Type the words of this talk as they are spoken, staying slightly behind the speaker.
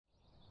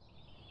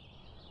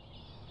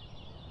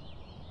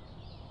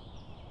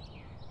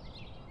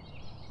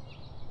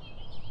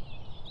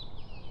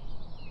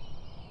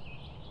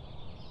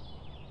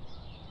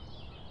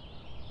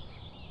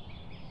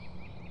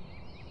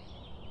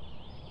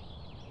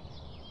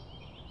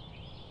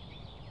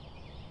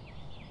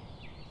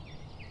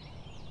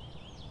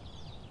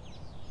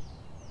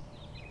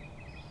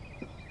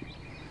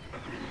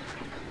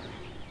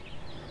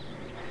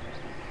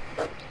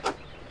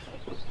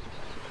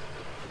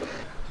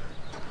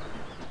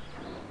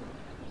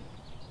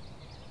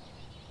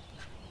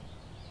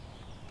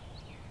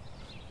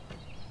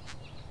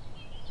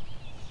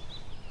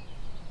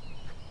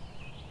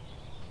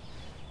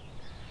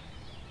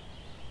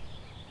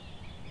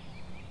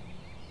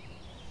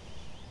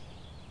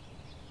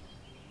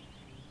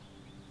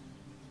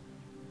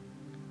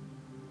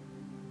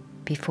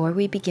Before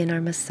we begin our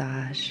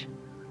massage,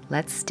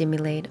 let's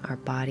stimulate our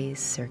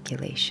body's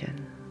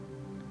circulation.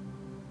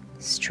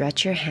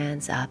 Stretch your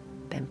hands up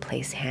and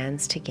place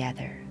hands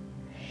together.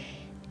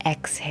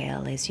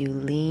 Exhale as you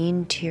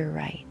lean to your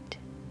right.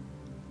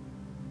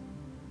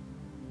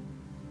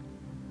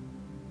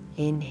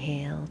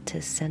 Inhale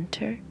to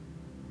center.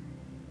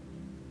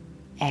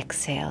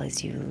 Exhale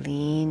as you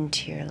lean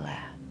to your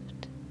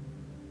left.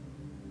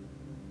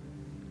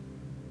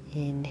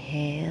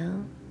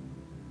 Inhale.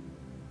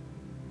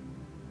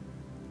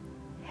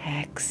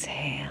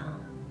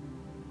 Exhale.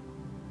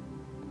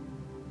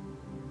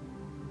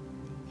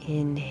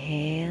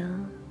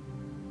 Inhale.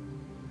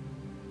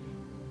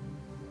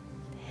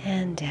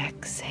 And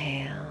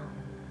exhale.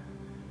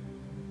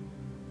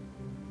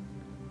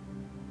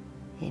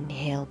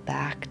 Inhale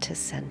back to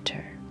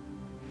center.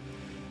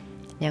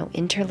 Now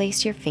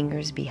interlace your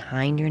fingers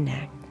behind your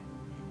neck,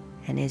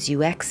 and as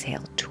you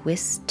exhale,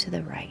 twist to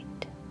the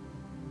right.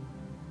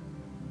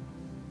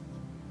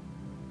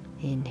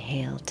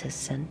 Inhale to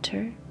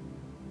center.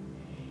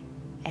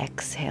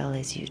 Exhale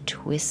as you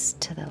twist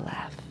to the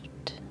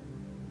left.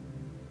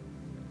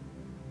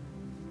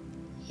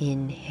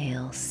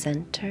 Inhale,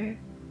 center.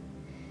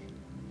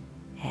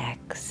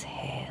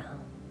 Exhale.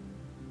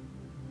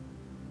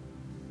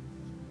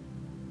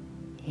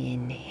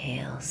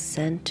 Inhale,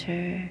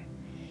 center.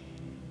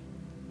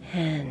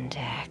 And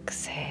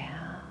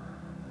exhale.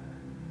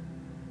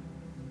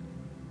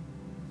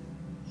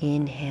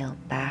 Inhale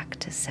back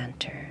to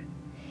center.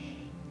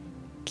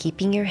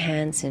 Keeping your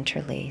hands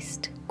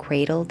interlaced,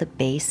 cradle the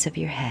base of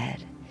your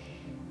head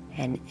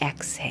and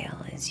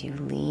exhale as you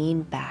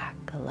lean back,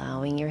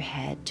 allowing your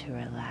head to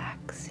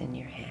relax in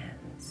your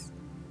hands.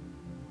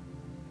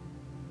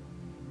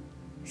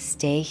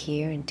 Stay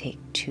here and take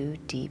 2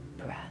 deep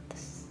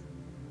breaths.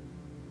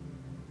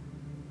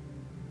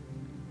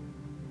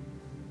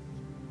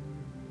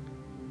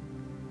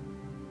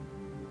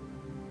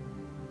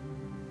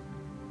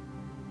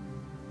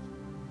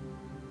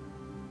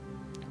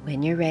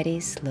 When you're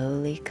ready,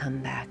 slowly come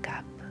back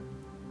up.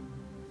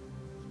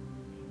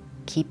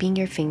 Keeping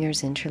your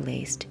fingers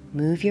interlaced,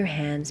 move your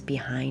hands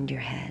behind your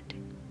head.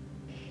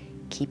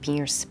 Keeping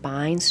your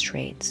spine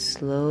straight,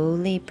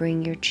 slowly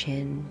bring your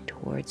chin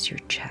towards your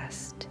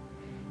chest,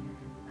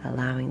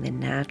 allowing the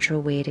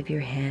natural weight of your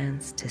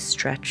hands to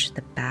stretch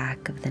the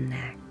back of the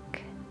neck.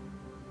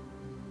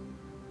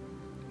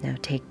 Now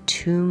take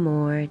 2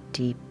 more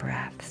deep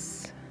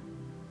breaths.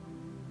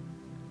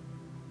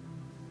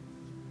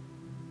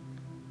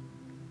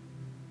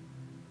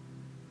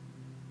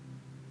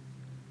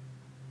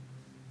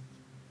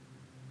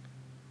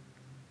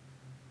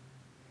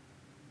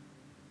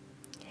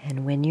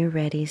 And when you're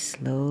ready,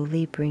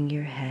 slowly bring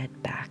your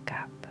head back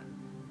up.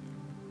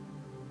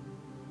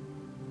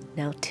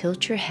 Now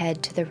tilt your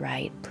head to the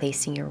right,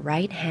 placing your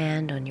right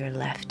hand on your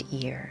left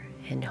ear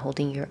and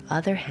holding your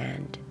other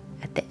hand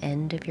at the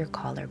end of your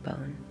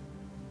collarbone.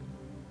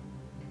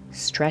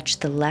 Stretch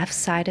the left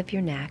side of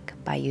your neck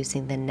by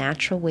using the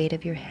natural weight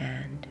of your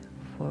hand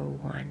for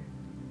 1,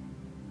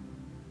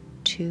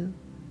 2,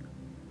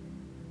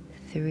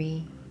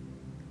 3,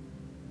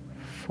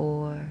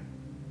 4,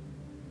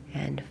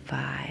 and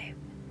 5.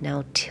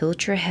 Now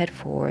tilt your head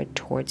forward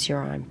towards your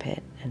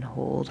armpit and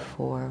hold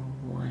for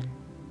 1,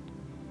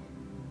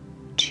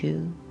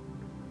 2,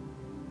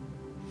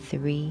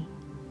 3,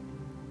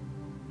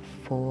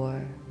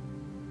 4,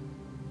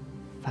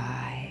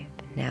 5.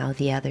 Now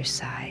the other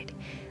side.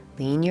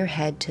 Lean your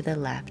head to the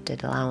left,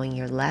 allowing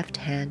your left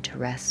hand to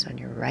rest on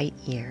your right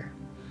ear,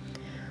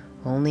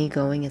 only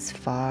going as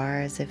far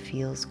as it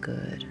feels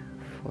good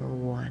for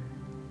 1,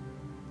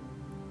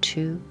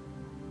 2,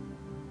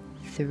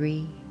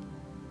 3,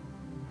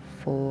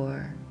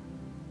 4,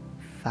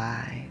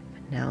 5.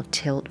 Now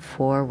tilt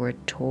forward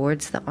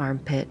towards the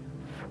armpit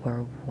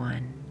for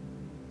 1,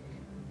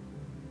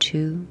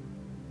 2,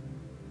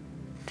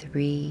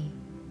 3,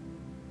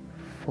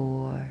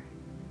 4,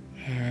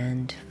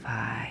 and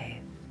 5.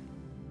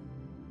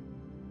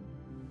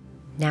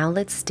 Now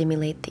let's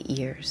stimulate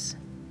the ears.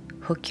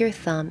 Hook your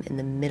thumb in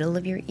the middle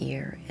of your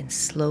ear and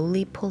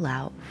slowly pull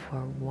out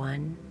for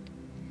 1,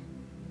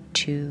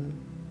 2,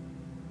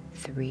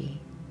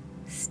 3.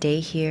 Stay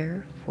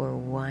here for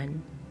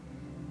 1,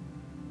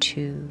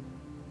 2,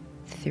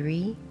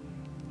 3,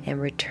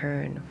 and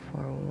return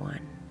for 1,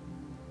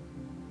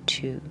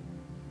 2,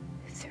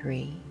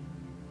 3.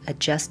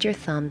 Adjust your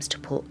thumbs to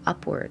pull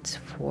upwards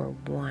for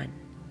 1,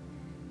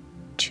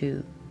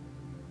 2,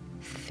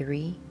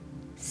 3.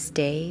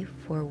 Stay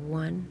for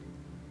 1,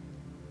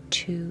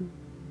 2,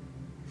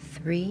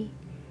 3,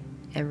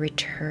 and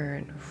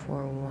return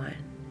for 1,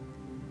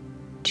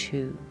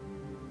 2,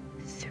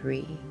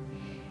 3.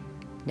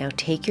 Now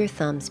take your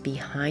thumbs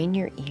behind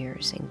your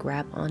ears and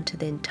grab onto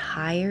the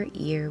entire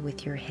ear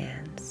with your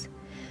hands.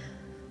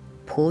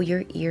 Pull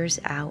your ears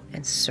out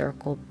and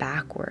circle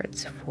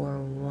backwards for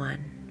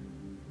 1,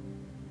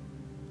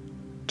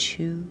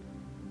 2,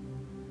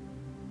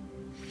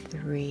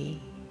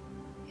 3.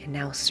 And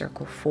now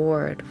circle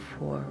forward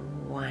for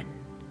 1,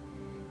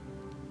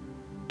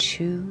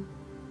 2,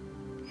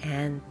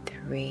 and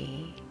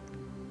 3.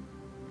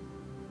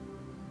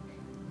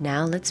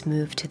 Now let's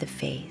move to the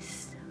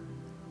face.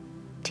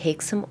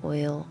 Take some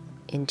oil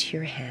into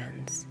your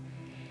hands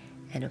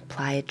and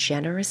apply a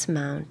generous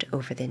amount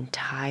over the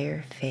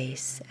entire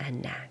face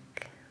and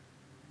neck.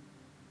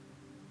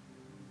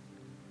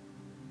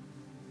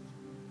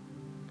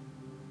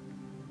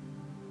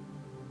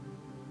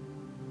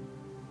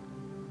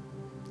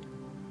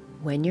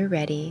 When you're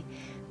ready,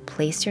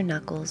 place your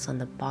knuckles on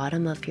the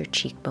bottom of your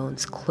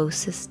cheekbones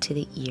closest to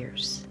the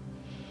ears.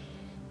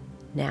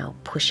 Now,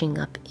 pushing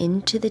up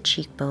into the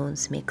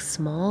cheekbones, make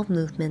small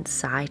movements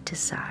side to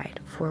side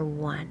for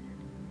 1,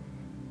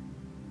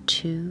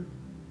 2,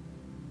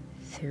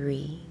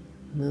 3.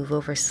 Move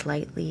over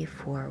slightly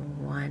for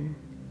 1,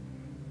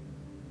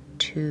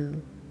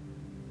 2,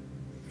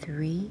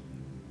 3.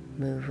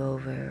 Move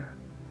over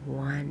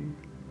 1,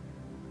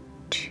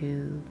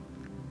 2,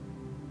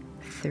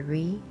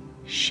 3.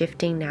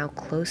 Shifting now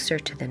closer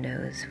to the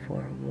nose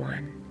for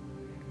 1,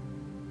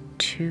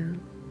 2,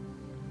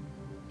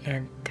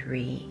 and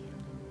 3.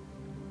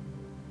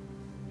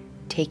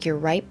 Take your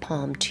right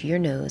palm to your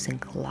nose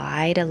and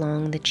glide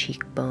along the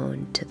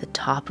cheekbone to the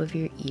top of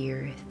your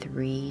ear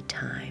 3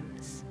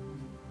 times.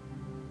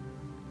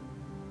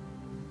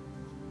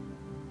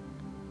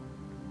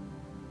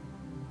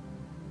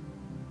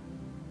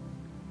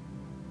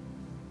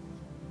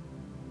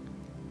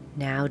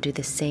 Now do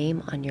the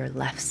same on your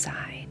left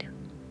side.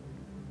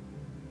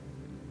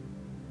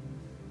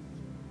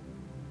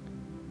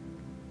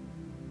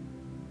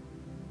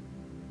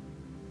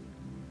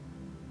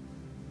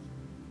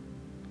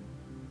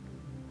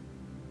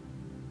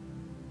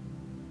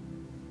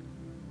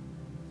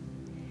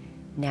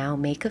 Now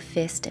make a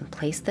fist and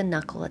place the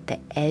knuckle at the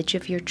edge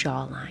of your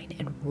jawline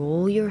and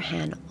roll your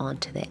hand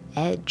onto the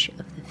edge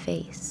of the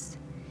face.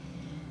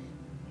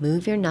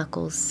 Move your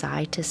knuckles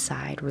side to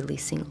side,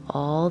 releasing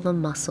all the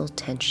muscle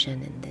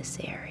tension in this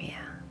area.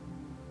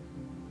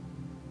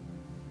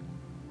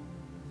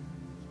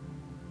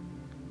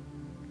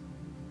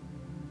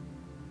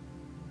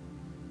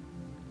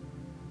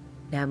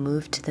 Now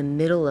move to the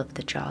middle of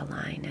the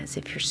jawline as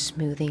if you're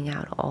smoothing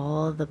out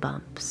all the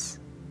bumps.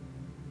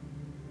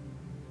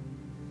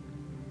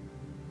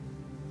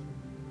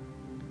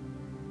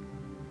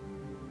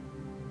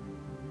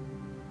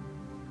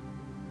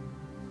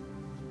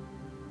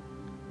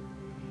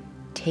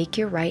 Take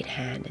your right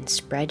hand and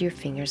spread your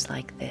fingers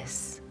like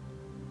this.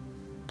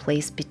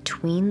 Place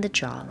between the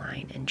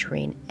jawline and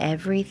drain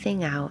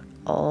everything out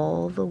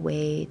all the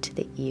way to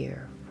the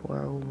ear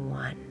for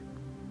 1,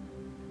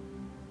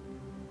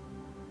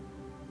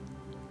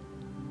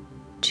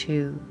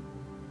 2,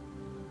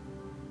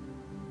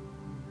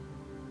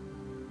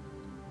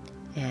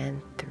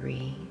 and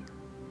 3.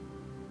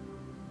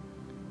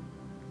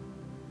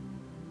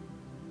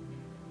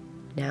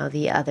 Now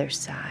the other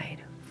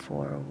side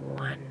for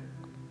 1,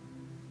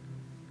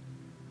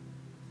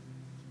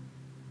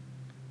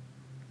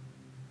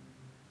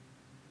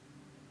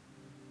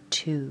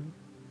 2,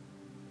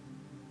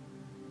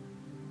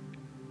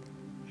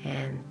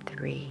 and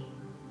 3.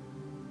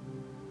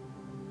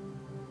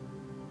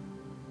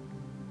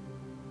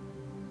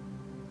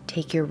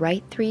 Take your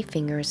right 3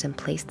 fingers and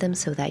place them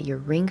so that your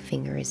ring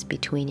finger is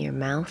between your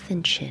mouth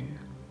and chin.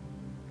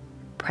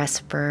 Press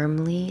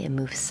firmly and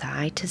move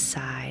side to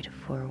side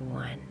for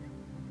 1,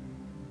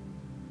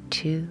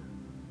 2,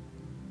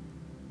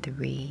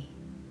 3.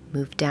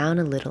 Move down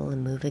a little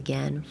and move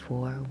again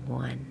for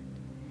 1,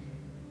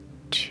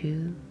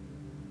 2,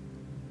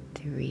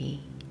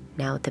 3.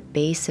 Now at the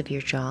base of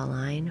your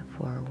jawline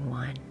for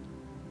 1,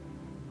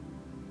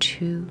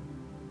 2,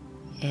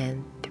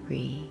 and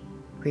 3.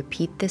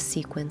 Repeat this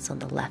sequence on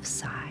the left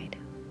side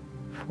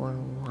for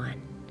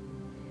 1,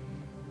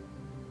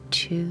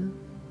 2,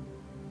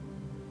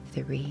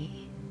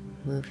 3.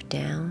 Move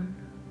down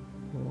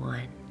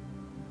 1,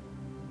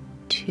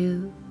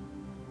 2,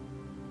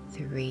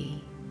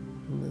 3.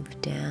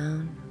 Move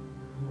down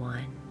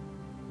 1,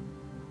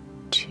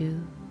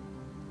 2,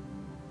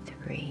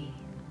 3.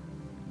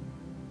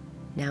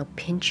 Now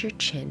pinch your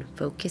chin,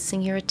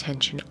 focusing your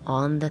attention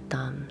on the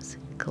thumbs.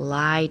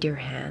 Glide your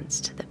hands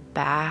to the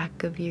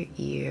back of your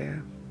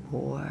ear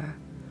for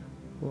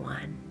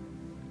 1,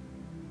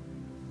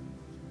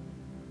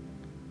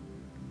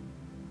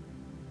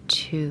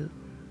 2,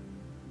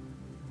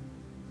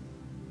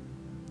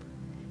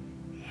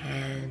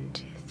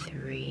 and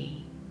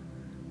 3.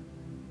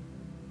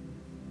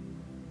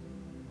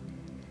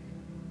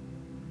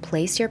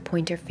 Place your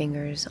pointer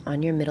fingers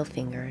on your middle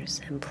fingers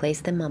and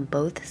place them on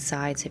both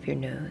sides of your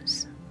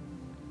nose.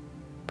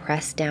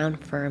 Press down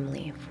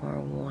firmly for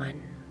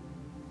 1,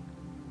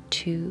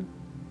 2,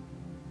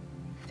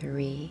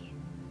 3.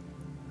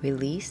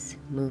 Release,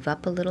 move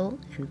up a little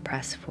and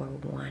press for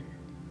 1,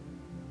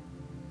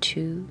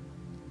 2,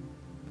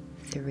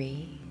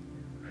 3.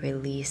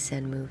 Release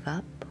and move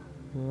up.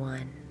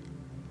 1,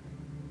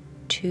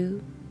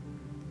 2,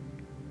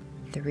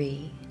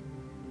 3.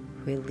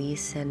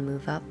 Release and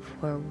move up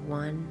for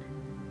 1,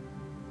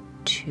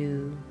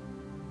 2,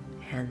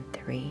 and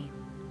 3.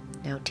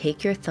 Now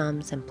take your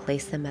thumbs and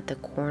place them at the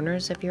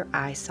corners of your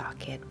eye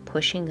socket,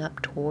 pushing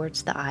up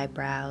towards the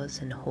eyebrows,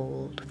 and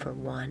hold for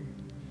 1,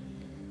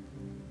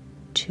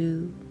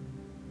 2,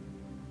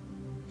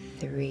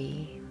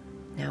 3.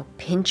 Now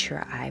pinch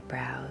your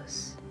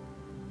eyebrows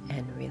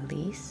and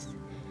release,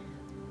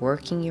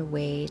 working your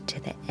way to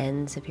the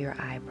ends of your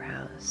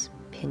eyebrows,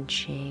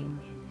 pinching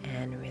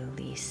and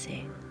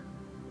releasing.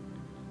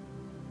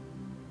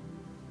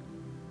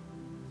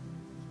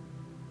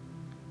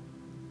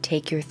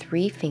 Take your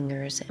 3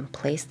 fingers and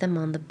place them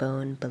on the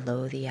bone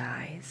below the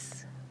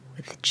eyes.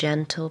 With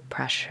gentle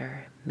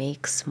pressure,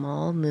 make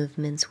small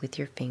movements with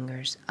your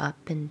fingers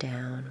up and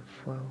down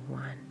for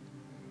 1,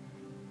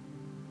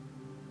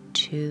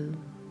 2,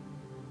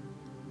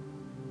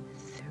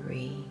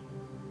 3.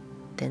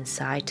 Then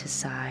side to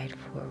side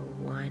for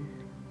 1,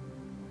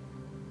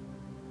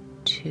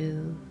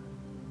 2,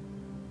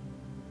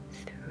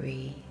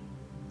 3.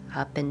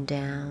 Up and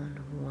down,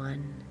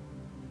 1,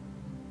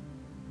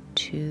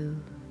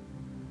 2,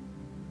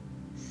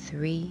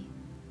 3.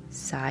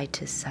 Side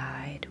to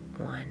side,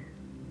 1,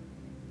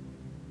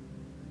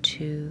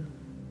 2,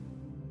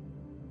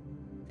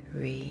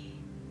 3.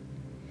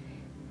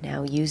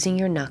 Now, using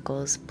your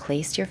knuckles,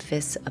 place your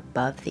fists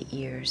above the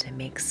ears and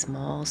make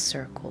small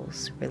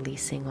circles,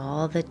 releasing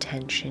all the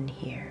tension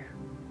here.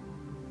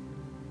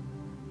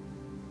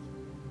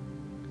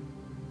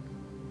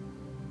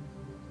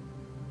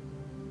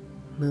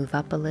 Move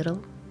up a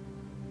little.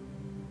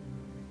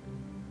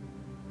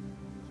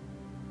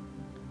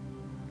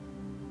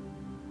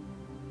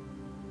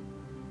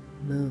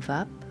 Move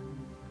up.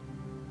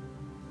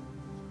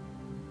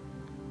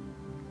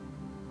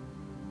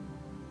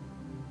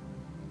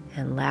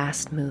 And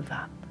last move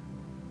up.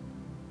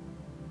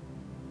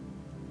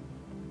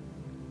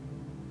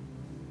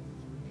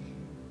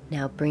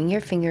 Now bring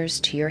your fingers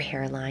to your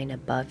hairline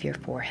above your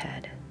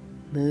forehead.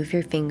 Move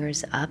your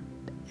fingers up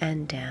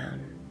and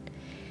down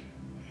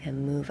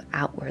and move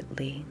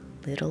outwardly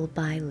little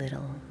by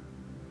little,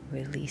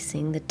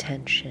 releasing the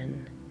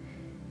tension,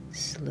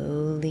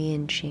 slowly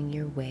inching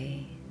your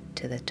way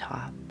to the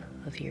top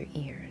of your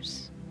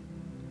ears.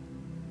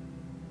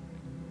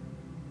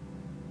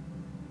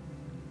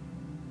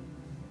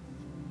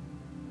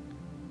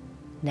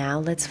 Now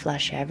let's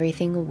flush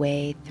everything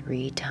away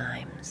 3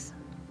 times.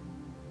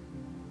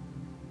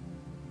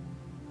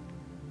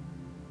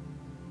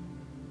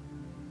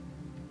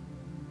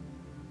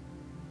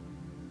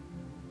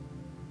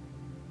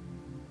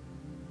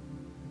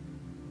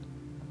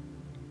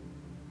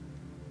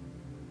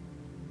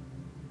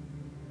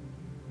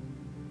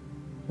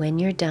 When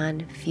you're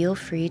done, feel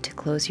free to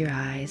close your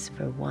eyes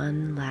for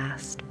one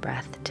last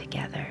breath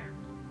together.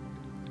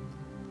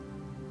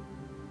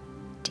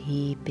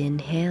 Deep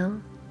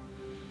inhale.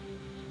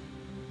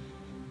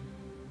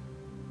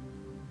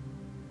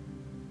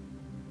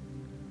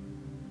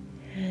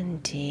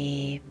 And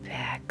deep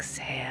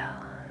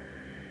exhale.